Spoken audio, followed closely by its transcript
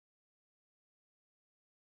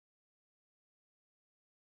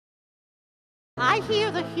I hear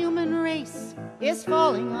the human race is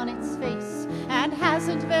falling on its face and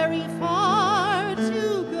hasn't very far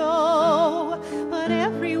to go. But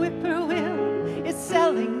every whippoorwill is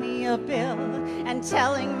selling me a bill and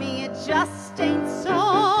telling me it just ain't so.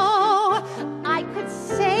 I could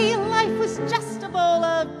say life was just a bowl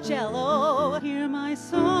of Jell-O. Hear my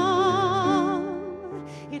song,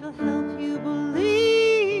 it'll help you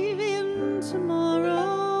believe in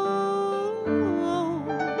tomorrow.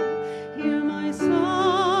 Hear my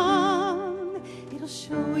song, it'll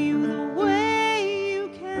show you the way you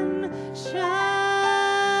can shine.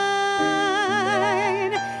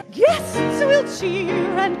 Guests will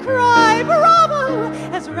cheer and cry bravo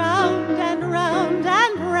as round and round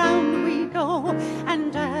and round we go.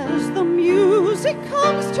 And as the music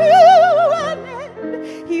comes to an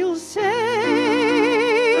end, he'll say,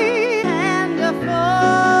 and a fool.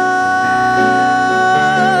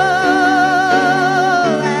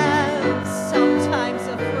 And sometimes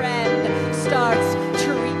a friend starts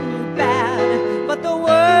treating you bad, but the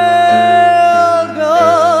world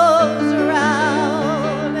goes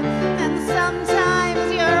around. And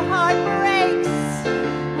sometimes your heart breaks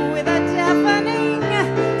with a deafening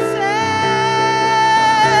sound.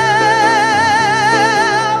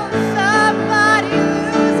 Somebody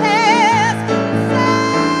loses,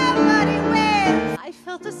 somebody wins. I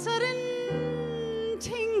felt a sudden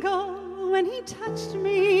tingle when he touched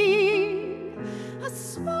me, a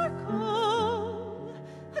sparkle,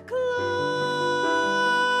 a glow.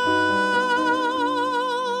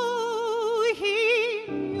 He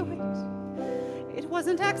knew it. It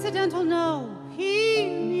wasn't accidental, no, he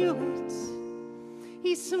knew it.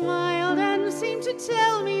 He smiled and seemed to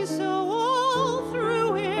tell me so all through.